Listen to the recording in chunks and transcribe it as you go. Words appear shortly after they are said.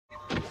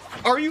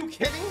Are you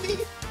kidding me?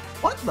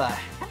 What the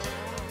heck?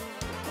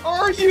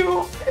 Are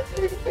you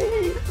kidding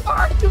me?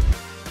 Are you?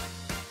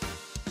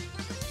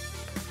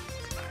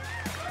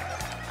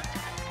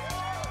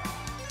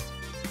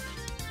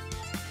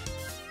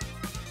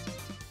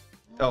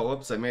 Oh,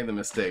 whoops, I made the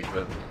mistake,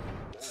 but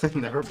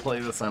never play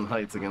this on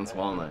heights against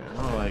Walnut.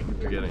 Oh, I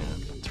keep forgetting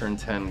it. Turn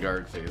 10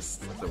 guard face.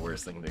 That's the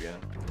worst thing to get.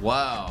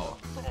 Wow.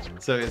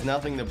 So he has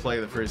nothing to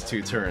play the first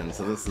 2 turns,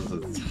 so this is a...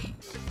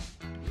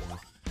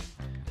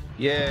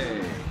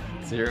 Yay!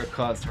 0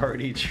 cost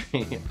hardy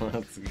tree.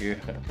 Let's go.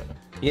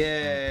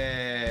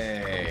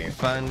 Yay!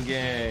 Fun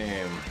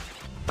game.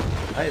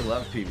 I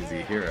love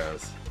PvZ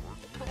heroes.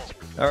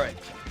 Alright,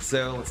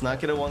 so let's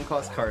not get a 1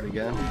 cost card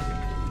again.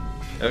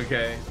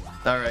 Okay.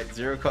 Alright,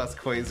 0 cost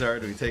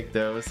Quasar, do we take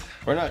those?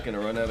 We're not gonna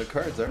run out of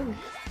cards, are we?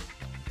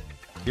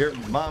 Your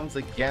mom's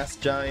a gas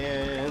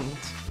giant!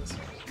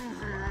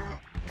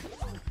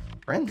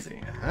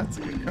 Frenzy, that's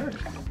a good card.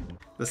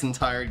 This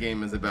entire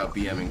game is about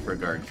BMing for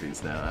guard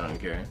fees now, I don't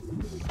care.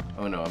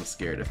 Oh no, I'm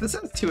scared. If this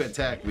has 2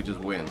 attack, we just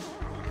win.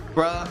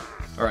 Bruh!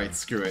 Alright,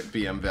 screw it,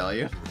 BM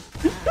value.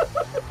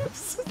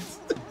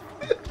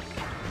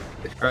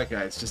 Alright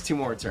guys, just 2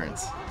 more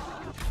turns.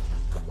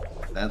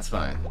 That's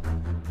fine.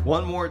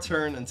 1 more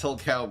turn until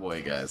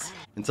Cowboy, guys.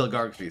 Until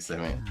Guard Feast, I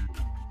mean.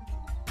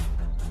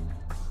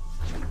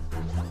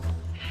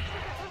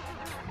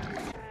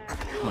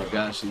 Oh my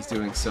gosh, he's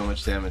doing so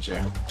much damage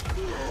here.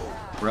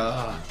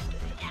 Bruh.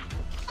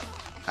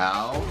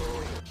 Ow.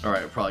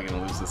 Alright, we're probably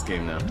gonna lose this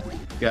game now.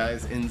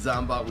 Guys, in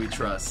Zombot we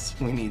trust.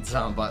 We need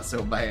Zombot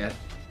so bad.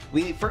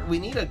 We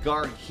need a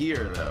guard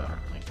here, though. Oh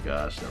my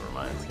gosh, never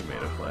mind. He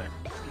made a play.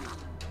 Oh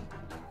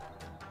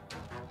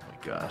my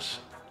gosh.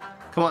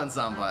 Come on,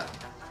 Zombot.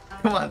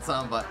 Come on,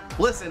 Zombot.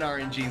 Listen,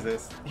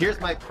 RNGesus. Here's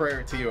my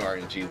prayer to you,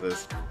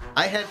 RNGesus.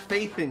 I had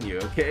faith in you,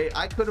 okay?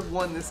 I could have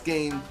won this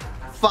game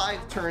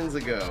 5 turns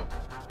ago,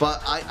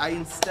 but I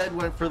instead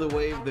went for the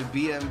way of the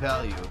BM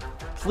value.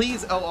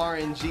 Please, oh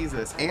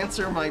RNGesus,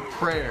 answer my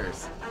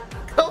prayers.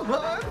 Come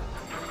on!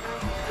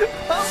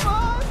 Come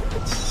on!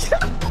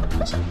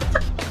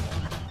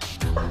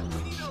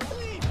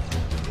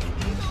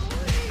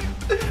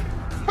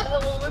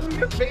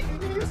 Hallelujah,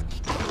 babies!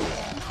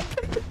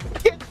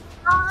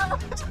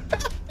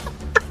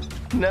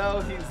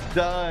 No, he's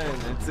done.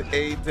 It's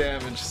 8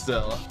 damage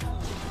still.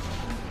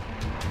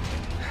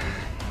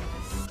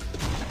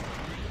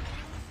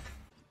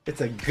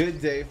 It's a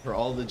good day for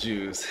all the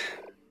Jews.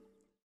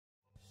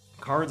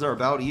 Cards are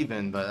about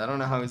even, but I don't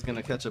know how he's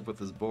gonna catch up with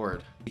his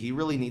board. He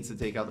really needs to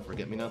take out the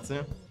Forget-Me-Not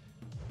soon.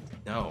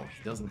 No,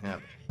 he doesn't have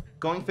it.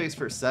 Going face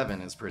for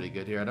 7 is pretty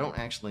good here. I don't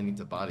actually need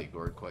to body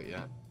gourd quite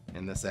yet.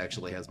 And this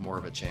actually has more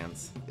of a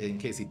chance, in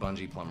case he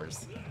bungee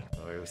plumbers.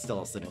 So we're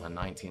still sitting on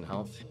 19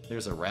 health.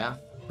 There's a Wrath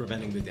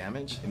preventing the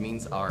damage. It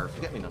means our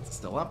Forget-Me-Nots is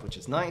still up, which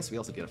is nice. We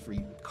also get a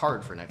free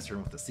card for next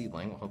turn with the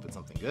Seedling. We'll hope it's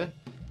something good.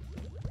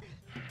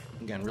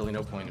 Again, really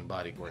no point in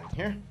body gourding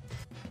here.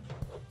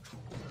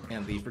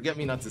 And the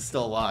Forget-Me-Nots is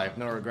still alive.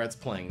 No regrets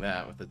playing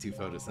that with the 2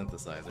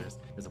 photosynthesizers.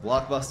 There's a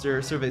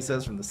Blockbuster, survey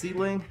says, from the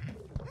Seedling.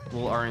 A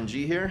little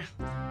RNG here.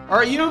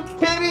 Are you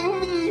kidding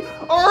me?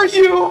 Are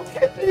you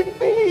kidding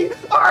me?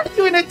 Are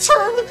you in a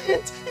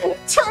tournament? In a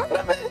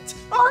tournament?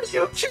 Are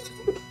you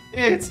kidding?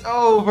 It's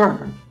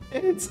over.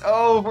 It's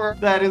over.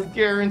 That is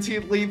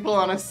guaranteed lethal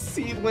on a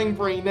Seedling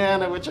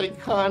Brainana, which I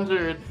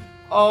conjured.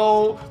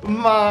 Oh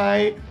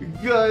my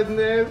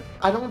goodness.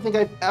 I don't think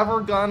I've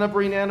ever gotten a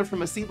Brainana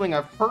from a Seedling.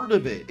 I've heard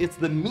of it. It's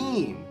the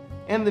meme.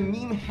 And the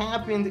meme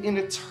happened in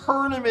a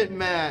tournament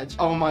match.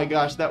 Oh my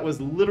gosh, that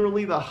was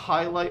literally the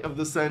highlight of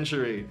the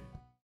century.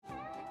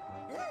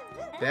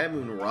 Bad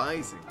Moon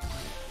Rising.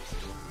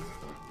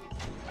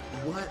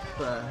 What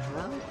the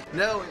hell?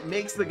 No, it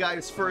makes the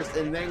guys first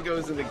and then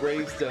goes into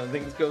Gravestone.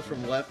 Things goes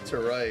from left to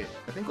right.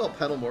 I think I'll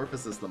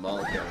Petalmorphosis the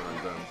Molotov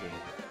on done too.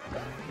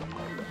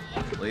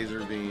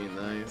 Laser Beam,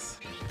 nice.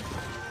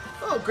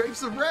 Oh,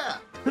 Grapes of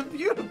Wrath!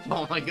 Beautiful!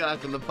 Oh my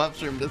gosh, and the Puff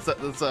Shroom to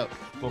set this up.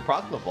 We'll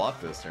proc the block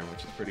this turn,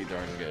 which is pretty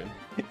darn good.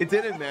 It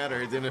didn't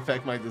matter, it didn't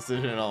affect my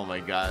decision. Oh my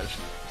gosh.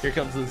 Here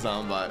comes the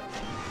Zombot.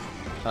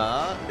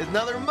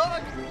 Another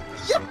mug!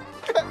 Yep!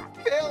 I'm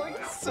failing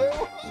so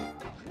hard!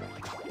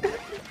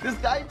 This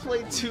guy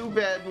played 2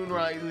 Bad Moon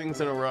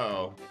Risings in a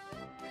row.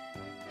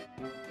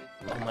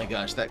 Oh my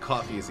gosh, that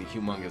coffee is a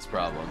humongous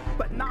problem.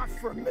 But not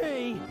for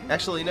me!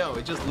 Actually, no,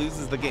 it just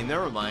loses the game.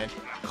 Never mind.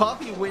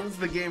 Coffee wins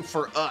the game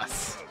for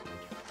us.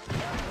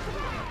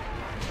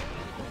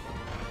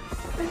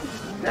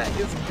 That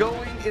is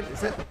going in.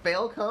 Is that the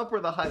fail comp or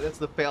the high? That's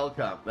the fail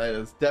comp. That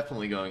is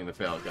definitely going in the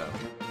fail comp.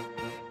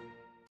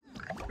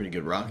 Pretty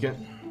good rocket.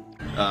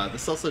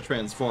 This also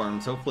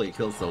transforms. Hopefully it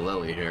kills the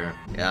Lily here.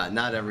 Yeah,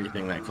 not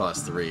everything that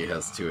costs 3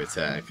 has 2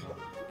 attack.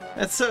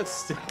 That's so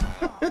stupid.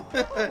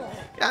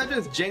 I'm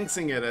just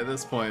jinxing it at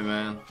this point,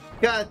 man.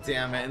 God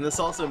damn it. And this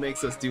also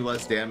makes us do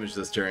less damage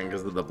this turn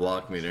because of the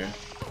block meter.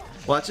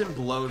 Watch him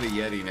blow the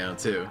Yeti now,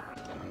 too.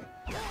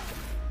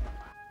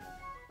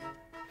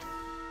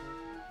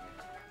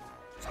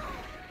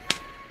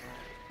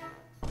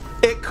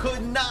 It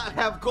could not not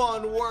have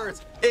gone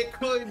worse. It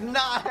could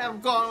not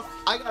have gone.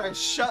 I gotta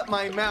shut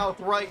my mouth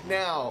right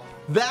now.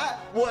 That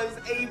was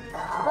a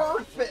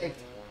perfect,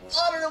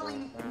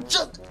 utterly,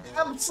 just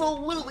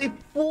absolutely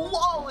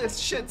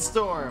flawless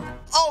shitstorm.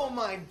 Oh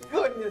my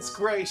goodness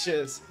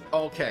gracious.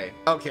 Okay.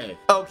 Okay.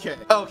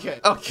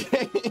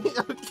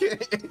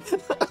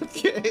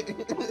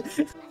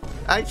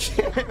 I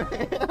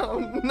can't. Oh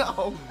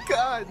no.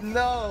 God,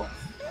 no.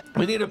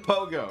 We need a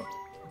pogo.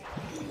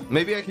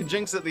 Maybe I can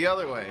jinx it the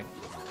other way.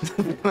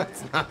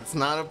 It's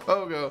not a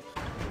pogo.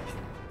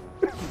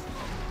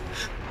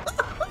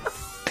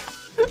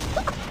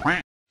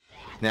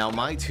 Now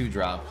my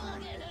 2-drop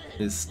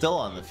is still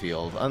on the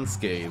field,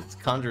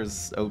 unscathed,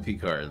 conjures OP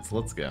cards.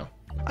 Let's go.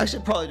 I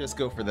should probably just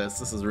go for this.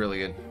 This is really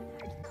good.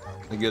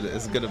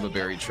 It's good of a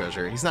buried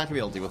treasure. He's not gonna be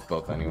able to deal with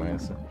both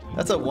anyways.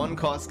 That's a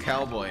 1-cost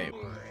cowboy.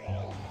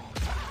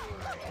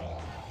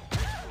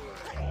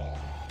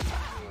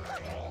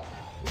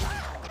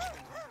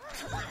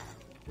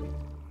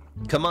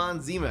 Come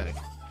on, Z-Medic.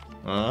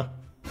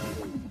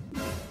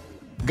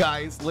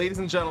 Guys, ladies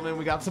and gentlemen,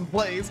 we got some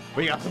plays. Here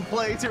we go.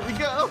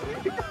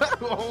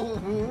 Oh,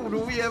 who do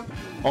we have?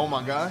 Oh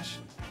my gosh.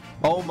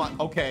 Oh my,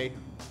 okay.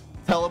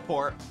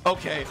 Teleport.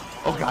 Okay.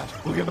 Oh gosh,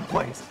 look at the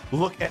plays.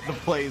 Look at the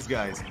plays,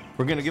 guys.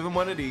 We're gonna give him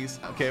one of these.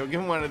 Okay, we'll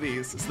give him one of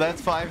these. So that's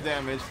 5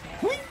 damage.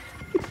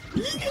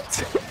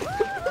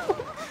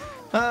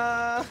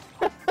 I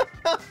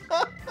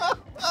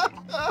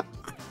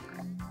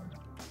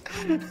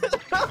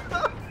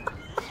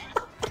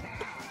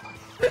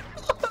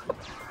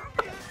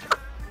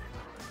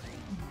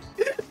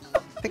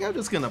think I'm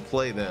just gonna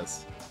play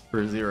this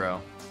for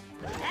 0.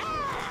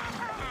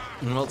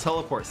 And we'll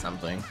teleport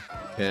something.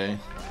 Okay.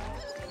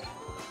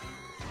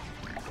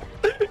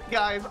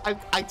 Guys,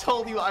 I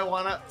told you I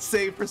wanna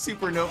save for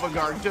Supernova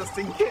Guard just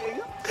in case.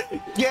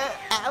 Get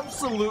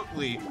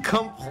absolutely,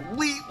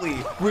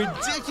 completely,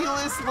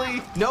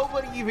 ridiculously,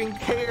 nobody even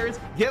cares.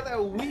 Get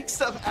that weak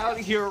stuff out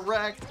of here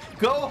wrecked.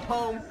 Go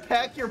home,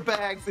 pack your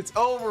bags. It's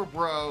over,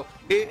 bro.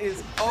 It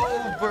is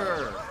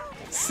over.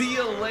 See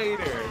you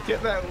later.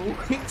 Get that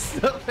weak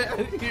stuff out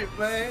of here,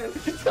 man.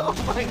 Oh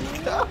my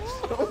gosh.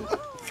 Oh my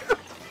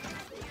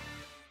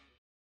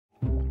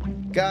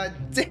God. God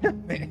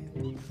damn it.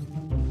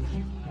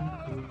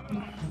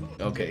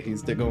 Okay, he's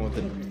still going with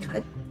the...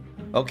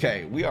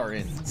 Okay, we are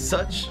in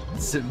such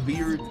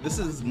severe... This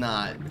is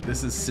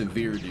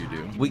severe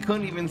doo-doo. We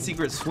couldn't even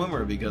secret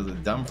swimmer because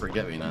of dumb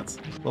forget-me-nuts.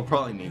 We'll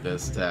probably need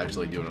this to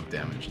actually do enough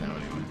damage now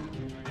anyway.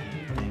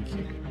 Thank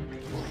you.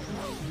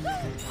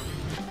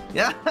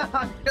 Yeah,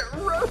 get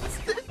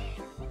roasted!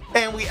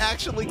 And we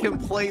actually can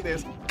play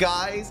this.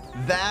 Guys,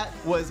 that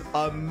was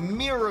a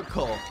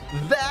miracle.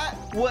 That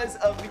was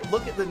a...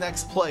 Look at the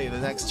next play, the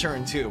next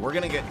turn too. We're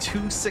gonna get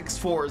 2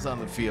 6/4s on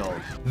the field.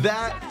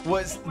 That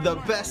was the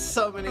best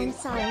summoning... I'm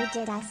sorry,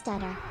 did I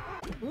stutter?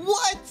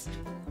 What?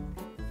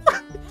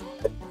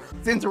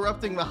 It's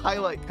interrupting the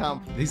highlight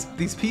comp.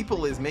 These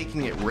people is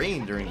making it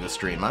rain during the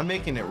stream. I'm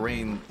making it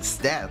rain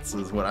stats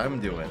is what I'm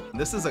doing.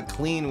 This is a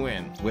clean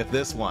win with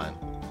this one.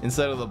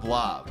 Instead of the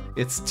blob.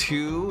 It's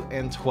 2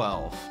 and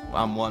 12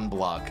 on 1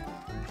 block.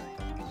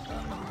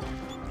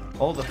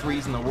 All the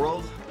 3s in the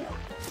world.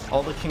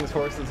 All the king's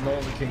horses and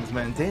all the king's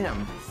men.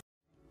 Damn.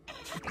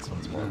 This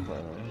one's more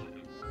fun.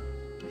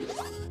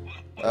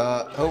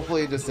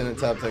 Hopefully it just didn't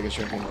top take a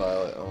shrinking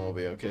violet and we'll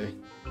be okay.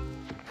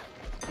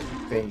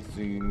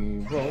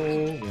 Facing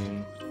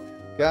rolling.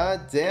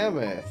 God damn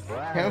it.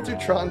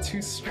 Countertron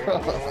too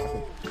strong.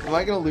 Am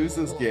I gonna lose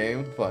this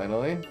game,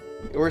 finally?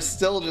 We're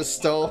still just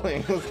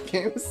stalling. This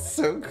game is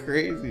so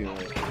crazy,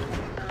 man.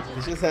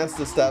 He just has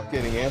to stop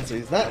getting answers.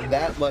 He's not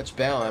that much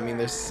bound. I mean,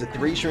 there's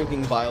 3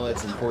 shrinking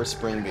violets and 4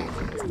 spring beams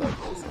in this deck.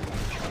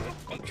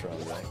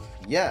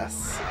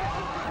 Yes!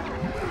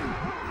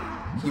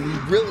 He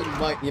really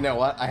might... You know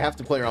what? I have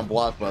to play around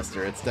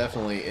Blockbuster. It's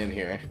definitely in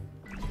here.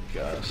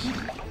 Gosh.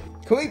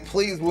 Can we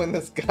please win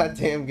this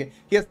goddamn game?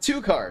 He has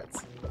 2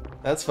 cards.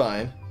 That's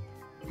fine.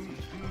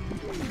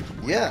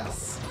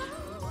 Yes!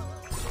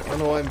 I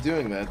don't know why I'm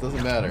doing that. It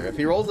doesn't matter. If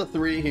he rolls a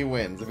 3, he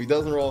wins. If he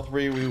doesn't roll a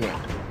 3, we win.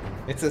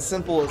 It's as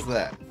simple as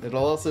that.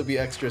 It'll also be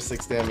extra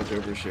 6 damage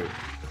overshoot.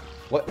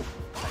 What?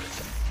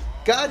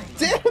 God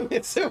damn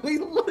it, so we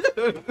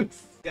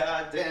lose!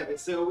 God damn it,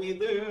 so we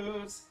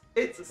lose!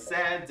 It's a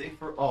sad day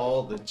for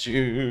all the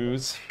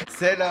Jews.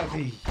 C'est la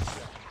vie.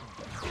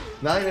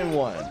 9 and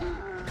 1.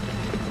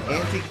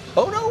 Anti...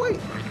 Oh no, wait!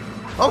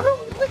 Oh no,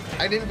 wait!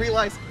 I didn't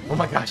realize... Oh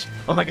my gosh,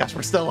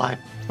 we're still alive.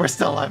 We're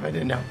still alive, I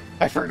didn't know.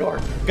 I forgot.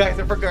 Guys,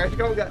 I forgot.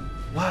 Oh god.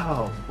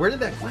 Wow, where did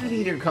that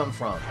gladiator come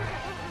from?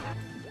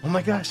 Oh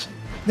my gosh.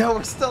 No,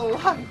 we're still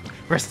alive.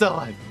 We're still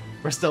alive.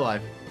 We're still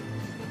alive.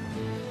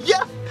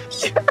 Yeah!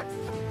 Yeah!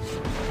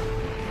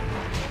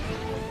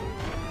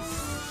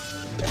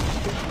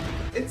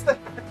 It's the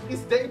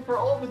happiest day for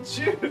all the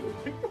Jews!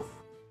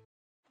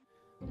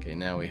 Okay,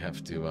 now we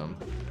have to,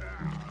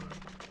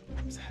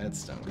 it's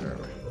headstone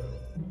carver.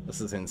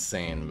 This is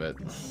insane, but...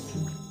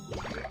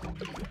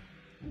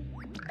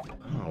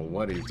 I don't know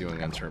what he's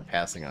doing on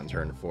passing on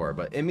turn 4,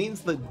 but it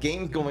means the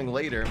game's going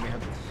later, and we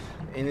have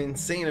an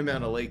insane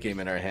amount of late game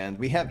in our hand.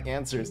 We have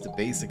answers to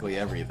basically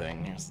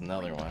everything. Here's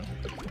another one.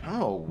 I don't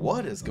know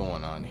what is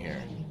going on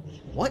here.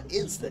 What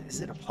is this?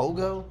 Is it a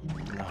pogo?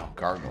 No,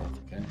 gargle.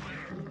 Okay.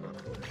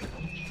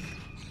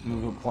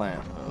 Move a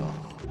plant. Oh.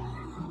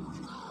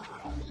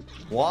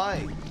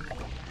 Why?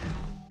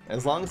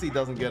 As long as he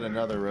doesn't get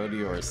another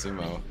rodeo or a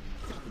sumo.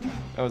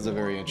 That was a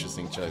very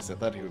interesting choice. I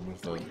thought he would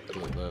move the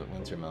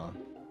winter melon.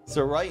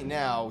 So right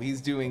now,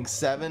 he's doing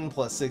 7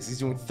 plus 6. He's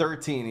doing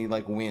 13. He,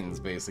 like, wins,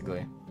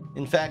 basically.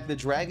 In fact, the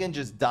dragon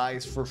just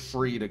dies for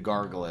free to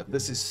Gargolith.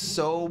 This is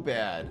so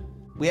bad.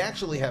 We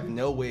actually have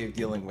no way of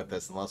dealing with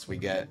this unless we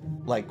get,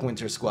 like,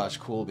 Winter Squash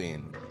Cool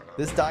Bean.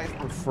 This dies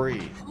for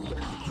free.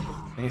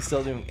 And he's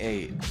still doing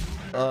 8.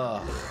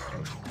 Ugh.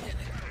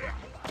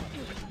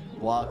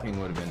 Blocking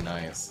would have been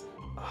nice.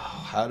 Oh,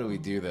 how do we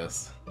do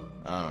this?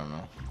 I don't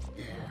know.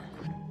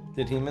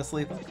 Did he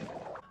mislead?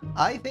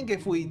 I think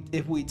if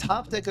we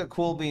top deck a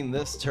Cool Bean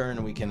this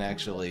turn, we can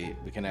actually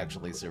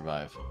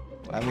survive.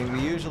 I mean,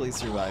 we usually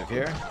survive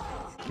here.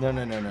 No.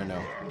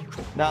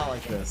 Not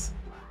like this.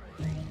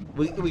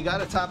 We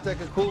gotta top deck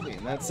a Cool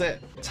Bean. That's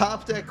it.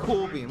 Top deck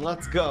Cool Bean.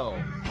 Let's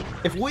go.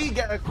 If we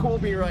get a Cool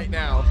Bean right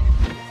now,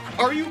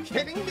 are you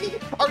kidding me?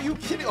 Are you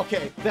kidding?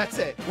 Okay, that's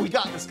it. We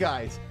got this,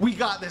 guys. We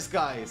got this,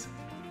 guys.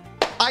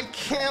 I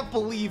can't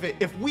believe it.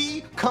 If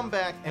we come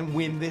back and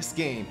win this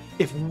game,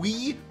 I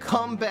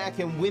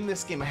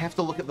have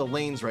to look at the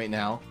lanes right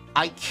now.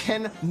 I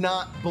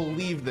cannot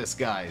believe this,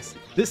 guys.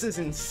 This is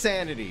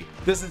insanity.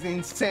 This is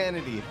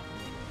insanity.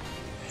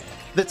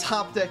 The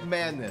top deck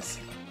madness.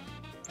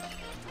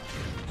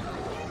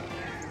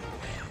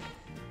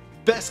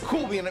 Best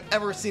Cool Bean I've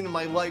ever seen in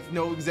my life,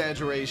 no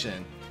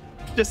exaggeration.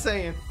 Just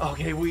saying.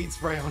 Okay, weed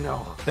spray. Oh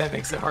no, that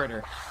makes it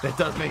harder. That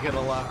does make it a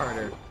lot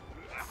harder.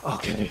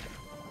 Okay.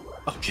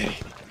 Okay.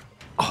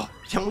 Oh,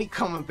 can we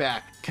come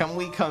back? Can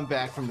we come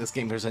back from this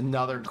game? There's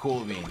another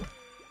Cool Bean.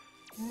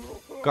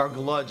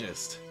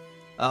 Gargologist.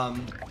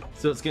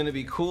 So it's gonna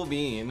be Cool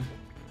Bean.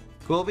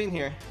 Cool Bean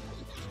here.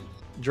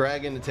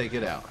 Dragon to take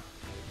it out.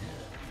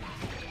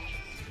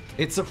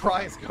 It's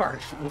surprise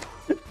card.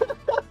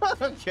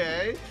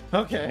 Okay.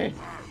 Okay.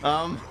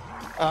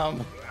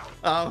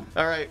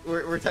 Alright,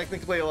 we're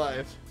technically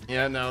alive.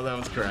 Yeah, no, that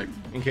was correct.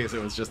 In case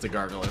it was just a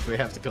Gargolith. We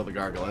have to kill the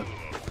Gargolith.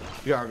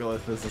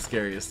 Gargolith is the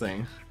scariest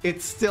thing.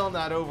 It's still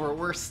not over.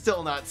 We're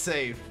still not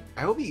safe.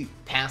 I hope he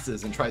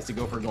passes and tries to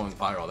go for going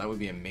viral. That would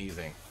be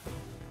amazing.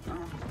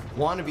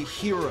 Wannabe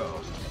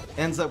hero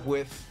ends up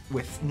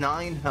with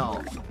 9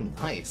 health.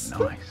 Nice.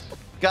 Nice.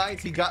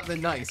 Guys, he got the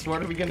nice.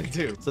 What are we gonna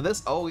do? So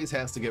this always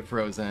has to get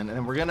frozen,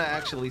 and we're gonna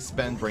actually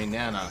spend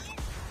Brainana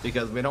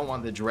because we don't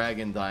want the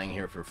dragon dying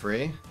here for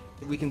free.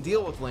 We can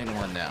deal with lane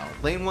 1 now.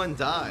 Lane 1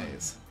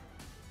 dies.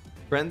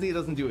 Frenzy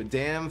doesn't do a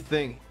damn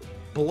thing.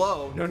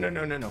 Blow. No.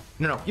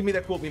 Give me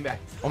that Cool Bean back.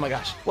 Oh my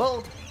gosh.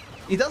 Well,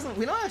 he doesn't.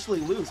 We don't actually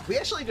lose. We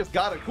actually just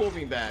got a Cool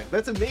Bean back.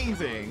 That's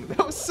amazing.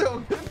 That was so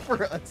good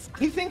for us.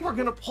 I think we're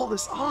gonna pull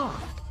this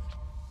off.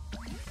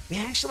 We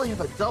actually have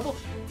a double.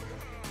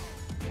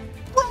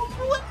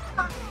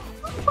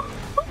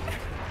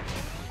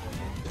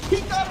 He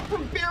got it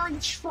from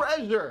buried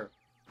treasure.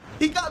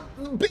 He got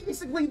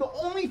basically the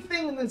only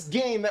thing in this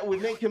game that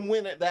would make him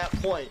win at that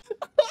point.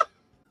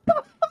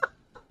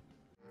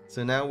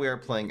 So now we are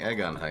playing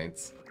Eggon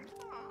Heights.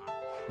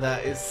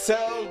 That is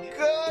so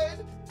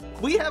good!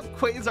 We have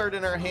Quasar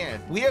in our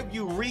hand. We have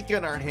Eureka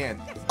in our hand.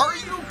 Are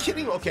you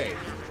kidding? Okay.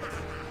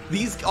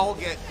 These all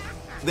get...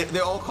 They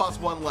all cost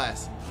 1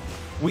 less.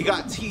 We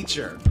got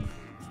Teacher.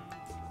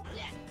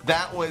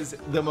 That was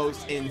the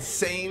most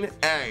insane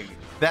egg.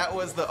 That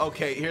was the...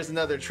 Okay, here's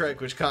another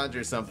trick which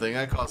conjures something.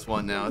 That costs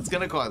 1 now. It's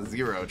gonna cost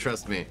 0,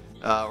 trust me.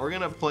 We're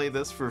gonna play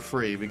this for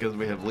free because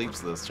we have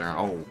leaps this turn.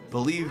 Oh,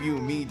 believe you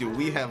me, do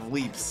we have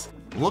leaps.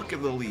 Look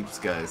at the leaps,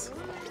 guys.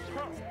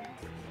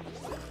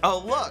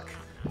 Oh, look!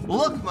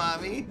 Look,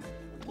 mommy!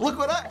 Look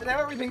what now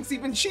everything's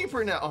even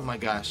cheaper now. Oh my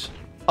gosh.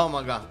 Oh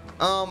my god.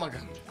 Oh my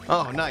god.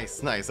 Oh,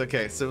 nice, nice.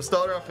 Okay, so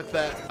start off with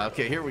that.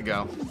 Okay, here we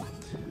go.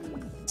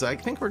 So I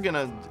think we're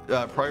gonna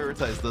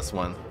prioritize this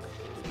one.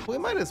 We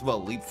might as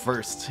well leap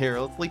first. Here,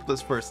 let's leap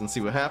this first and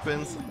see what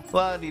happens.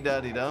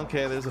 La-di-da-di-da.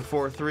 Okay, there's a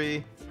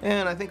 4-3.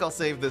 And I think I'll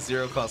save this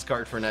 0-cost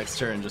card for next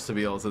turn just to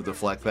be able to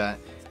deflect that.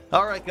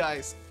 Alright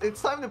guys,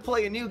 it's time to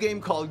play a new game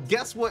called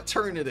Guess What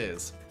Turn It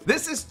Is.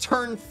 This is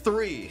turn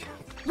 3.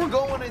 We're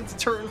going into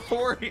turn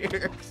 4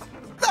 here.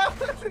 That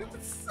was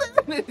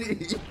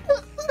insanity.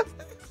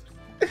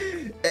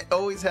 It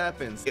always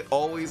happens. It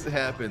always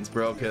happens,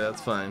 bro. Okay,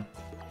 that's fine.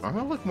 Oh,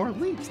 look, more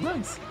leaps.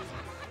 Nice.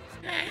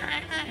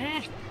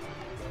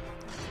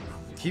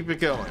 Keep it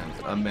going.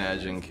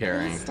 Imagine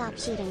carrying. Please stop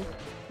shooting.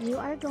 You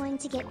are going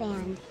to get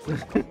banned.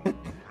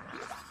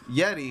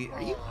 Yeti,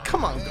 are you?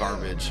 Come on,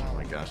 garbage. Oh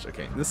my gosh,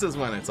 okay. This is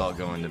when it's all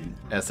going to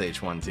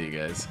SH1T,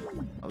 guys.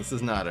 Oh, this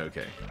is not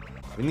okay.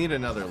 We need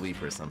another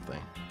leap or something.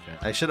 Okay.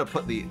 I should have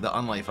put the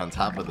unlife on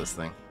top of this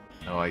thing.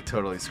 Oh, I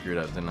totally screwed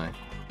up, didn't I?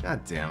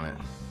 God damn it.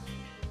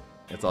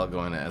 It's all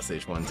going to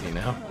SH1T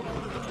now.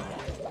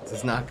 This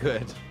is not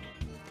good.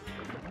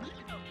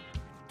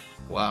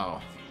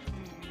 Wow.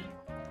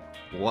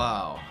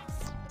 Wow.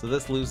 So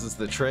this loses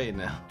the trade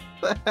now.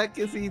 What the heck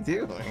is he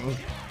doing?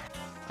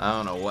 I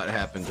don't know what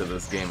happened to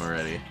this game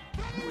already.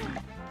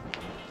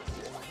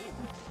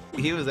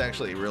 He was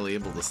actually really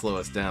able to slow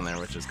us down there,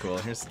 which is cool.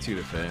 Here's 2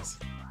 to face.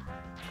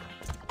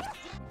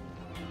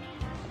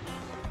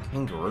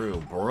 Kangaroo,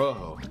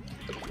 bro.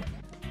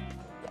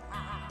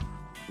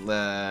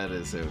 That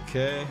is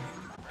okay.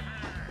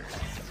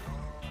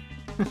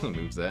 He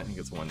moves that. He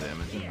gets 1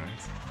 damage.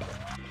 Nice.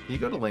 You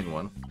go to lane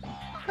 1.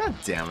 God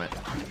damn it.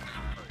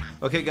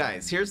 Okay,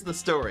 guys, here's the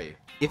story.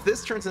 If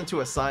this turns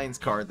into a signs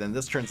card, then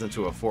this turns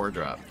into a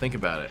 4-drop. Think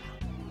about it.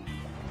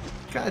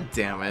 God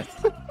damn it.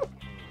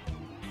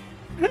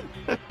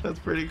 That's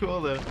pretty cool,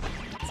 though.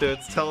 So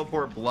it's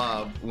teleport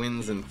blob,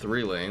 wins in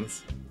 3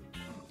 lanes.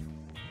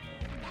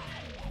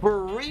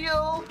 For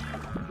real?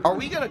 Are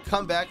we gonna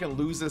come back and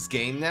lose this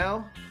game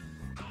now?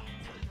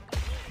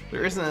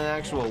 There isn't an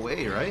actual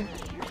way, right?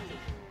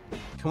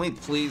 Can we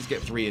please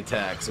get 3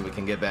 attacks so we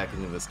can get back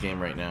into this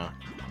game right now?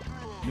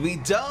 We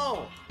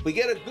don't! We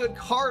get a good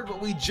card,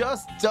 but we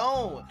just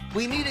don't!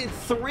 We needed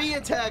 3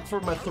 attack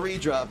from a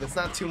 3-drop. It's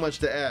not too much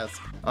to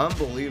ask.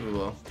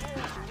 Unbelievable.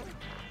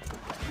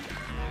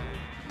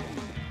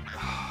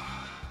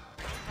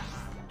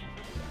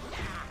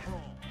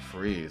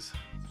 Freeze.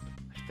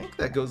 I think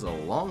that goes a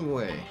long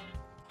way.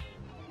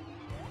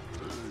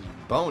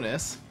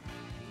 Bonus.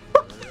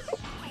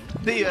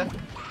 See ya.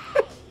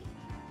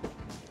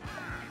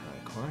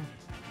 Coin.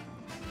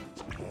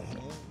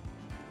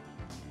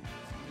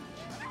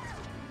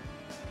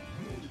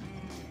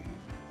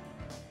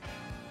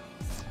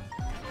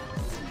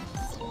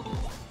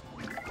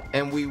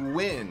 And we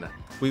win.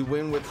 We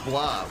win with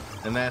Blob,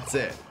 and that's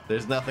it.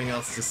 There's nothing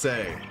else to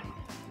say.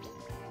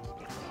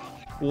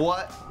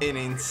 What an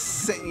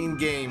insane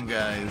game,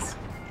 guys.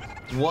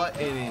 What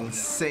an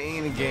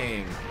insane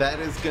game. That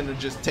is gonna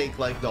just take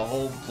like the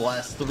whole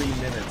last 3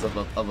 minutes of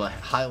a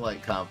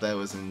highlight comp. That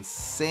was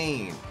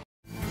insane.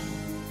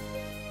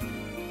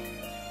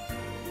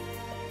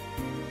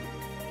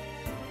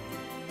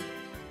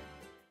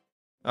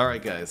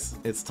 Alright guys,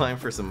 it's time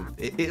for some...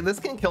 this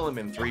can kill him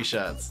in 3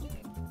 shots.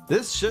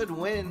 This should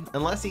win,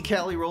 unless he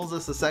Cali rolls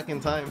us a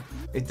 2nd time.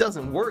 It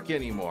doesn't work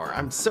anymore.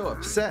 I'm so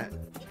upset.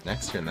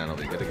 Next turn that'll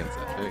be good against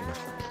that pig.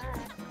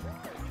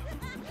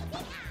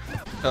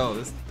 Oh,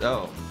 this...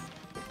 oh.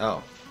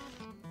 Oh.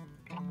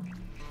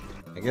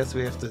 I guess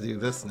we have to do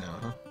this now,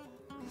 huh?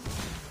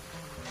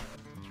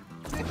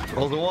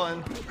 Rolls a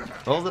 1.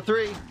 Rolls a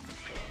 3.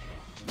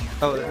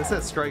 Oh, it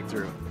says strike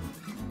through.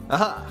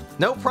 Aha!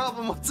 No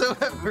problem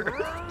whatsoever!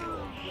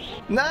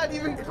 Not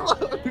even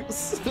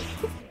close!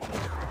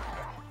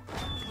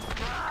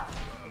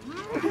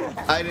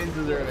 I didn't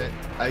deserve it.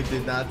 I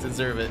did not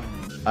deserve it.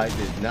 I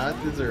did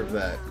not deserve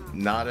that.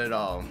 Not at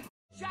all.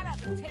 Shut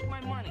up and take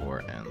my money.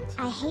 Or end.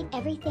 I hate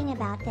everything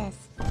about this.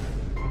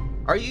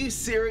 Are you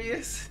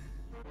serious?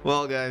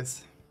 Well,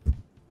 guys,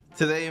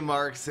 today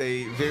marks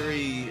a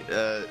very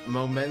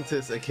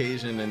momentous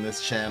occasion in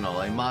this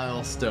channel, a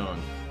milestone.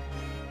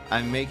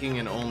 I'm making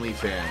an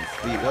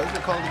OnlyFans. What is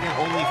it called again?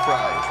 Only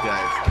Fries,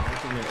 guys.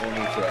 I'm making an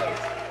Only Fries.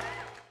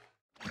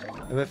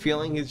 I have a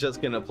feeling he's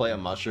just gonna play a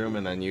mushroom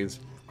and then use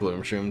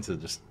Gloomshroom to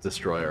just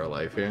destroy our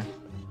life here.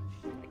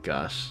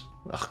 Gosh.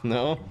 Oh,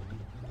 no.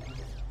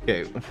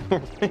 Okay,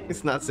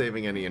 he's not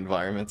saving any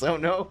environments. Oh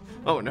no!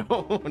 Oh no!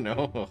 Oh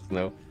no! Oh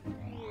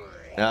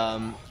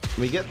no!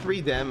 We get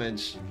 3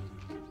 damage.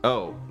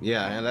 Oh,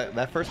 yeah, and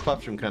that first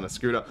Puffshroom kind of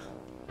screwed up.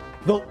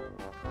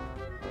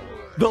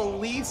 The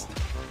least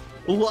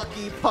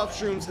lucky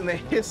Puffshrooms in the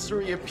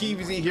history of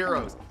PvZ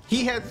heroes.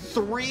 He had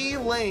 3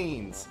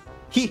 lanes.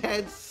 He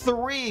had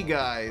 3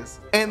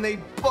 guys, and they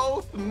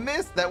both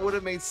missed. That would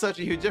have made such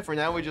a huge difference.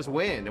 Now we just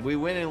win. We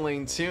win in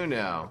lane 2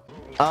 now.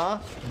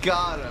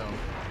 Got him.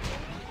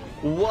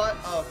 What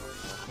a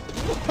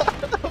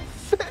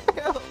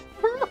fail.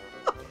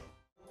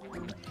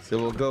 So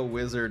we'll go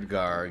Wizard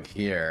Garg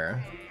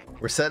here.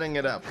 We're setting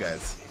it up,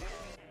 guys.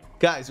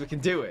 Guys, we can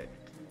do it.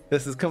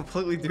 This is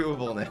completely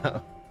doable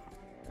now.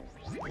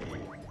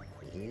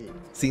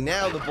 See,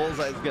 now the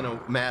bullseye's gonna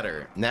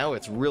matter. Now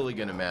it's really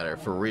gonna matter,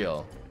 for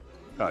real.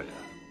 Oh yeah,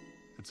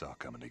 it's all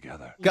coming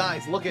together.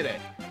 Guys, look at it.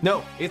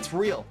 No, it's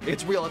real.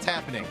 It's real. It's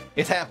happening.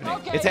 It's happening.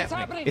 Okay, it's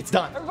happening. It's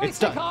done. Everybody It's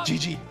done. stay calm.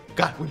 GG.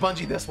 God, we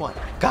bungeed this one.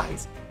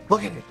 Guys,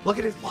 look at it. Look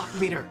at his block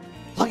meter.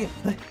 Look at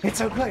it. It's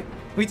so good.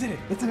 We did it.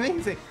 It's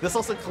amazing. This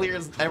also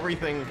clears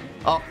everything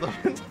off the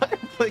entire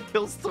play.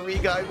 Kills 3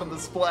 guys on the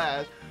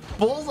splash.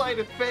 Bullseye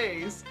to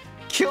face.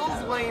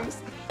 Kills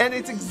lanes. And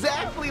it's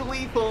exactly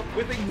lethal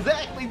with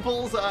exactly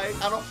bullseye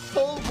on a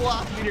full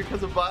block meter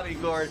because of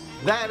bodyguard.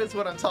 That is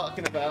what I'm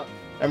talking about.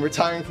 I'm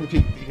retiring from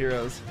PvP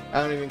Heroes.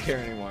 I don't even care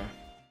anymore.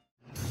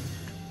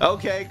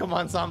 Okay, come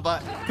on,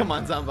 Zombot. Come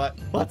on, Zombot.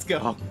 Let's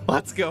go.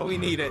 Let's go. We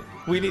need it.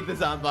 We need the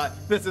Zombot.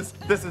 This is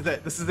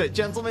it. This is it.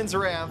 Gentleman's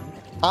Ramp.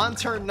 On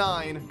turn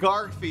 9.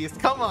 Garg Feast.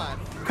 Come on.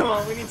 Come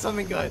on. We need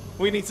something good.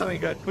 We need something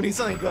good. We need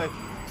something good.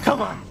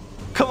 Come on.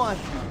 Come on.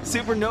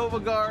 Supernova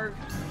Garg.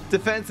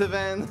 Defensive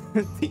end.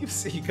 Deep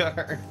Sea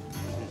Garg.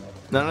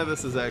 None of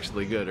this is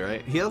actually good,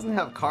 right? He doesn't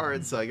have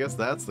cards, so I guess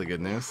that's the good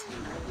news.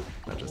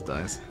 That just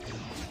dies.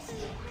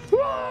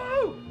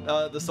 Woo!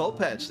 The soul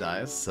patch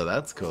dies, so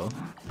that's cool.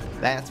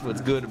 That's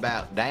what's good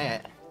about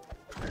that.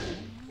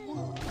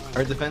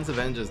 Our defensive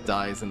end just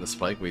dies in the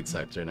spikeweed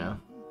sector now.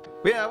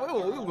 But yeah,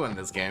 we'll win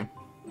this game.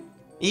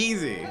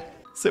 Easy.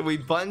 So we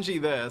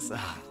bungee this.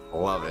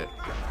 Love it.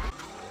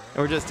 And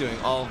we're just doing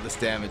all of this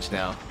damage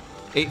now.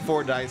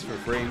 8-4 dice for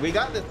free. We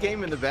got this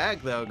game in the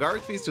bag though.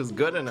 Guard Feast was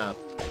good enough.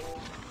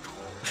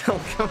 Look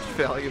how much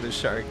value the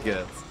shark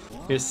gets.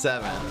 Here's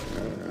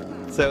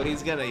 7. So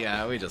he's gonna,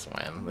 yeah, we just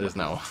win. There's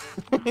no.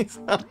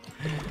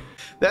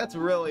 That's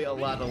really a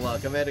lot of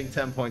luck. I'm adding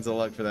 10 points of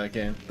luck for that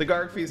game. The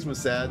Guard Feast was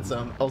sad, so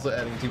I'm also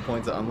adding 2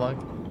 points of unluck.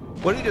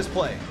 What did he just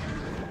play?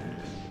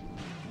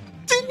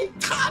 Did he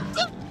top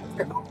the...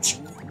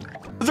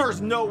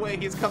 There's no way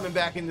he's coming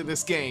back into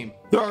this game.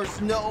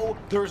 There's no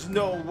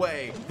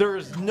way.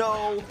 There's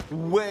no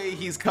way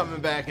he's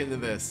coming back into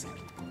this.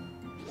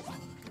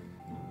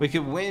 We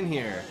could win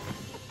here.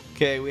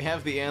 Okay, we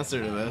have the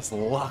answer to this,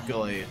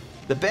 luckily.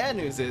 The bad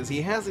news is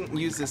he hasn't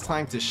used his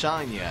time to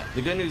shine yet.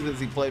 The good news is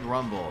he played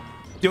Rumble.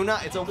 Do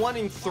not, it's a 1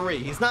 in 3.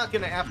 He's not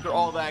gonna, after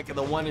all that, get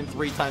a 1 in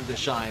 3 time to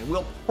shine.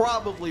 We'll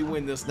probably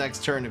win this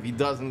next turn if he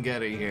doesn't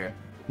get it here.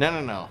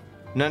 No,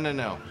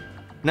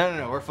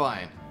 we're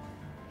fine.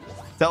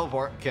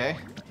 Teleport, okay.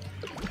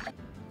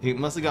 He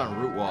must have gone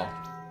root wall.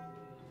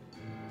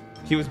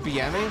 He was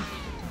BMing?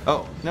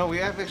 Oh, no,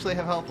 we actually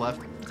have health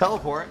left.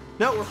 Teleport.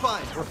 No, we're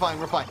fine.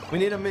 We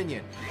need a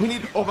minion.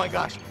 Oh my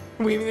gosh.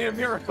 We need a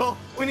miracle.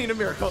 We need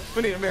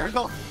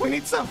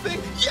something.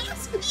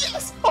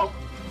 Yes. Oh.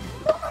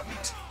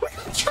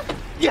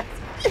 Yes.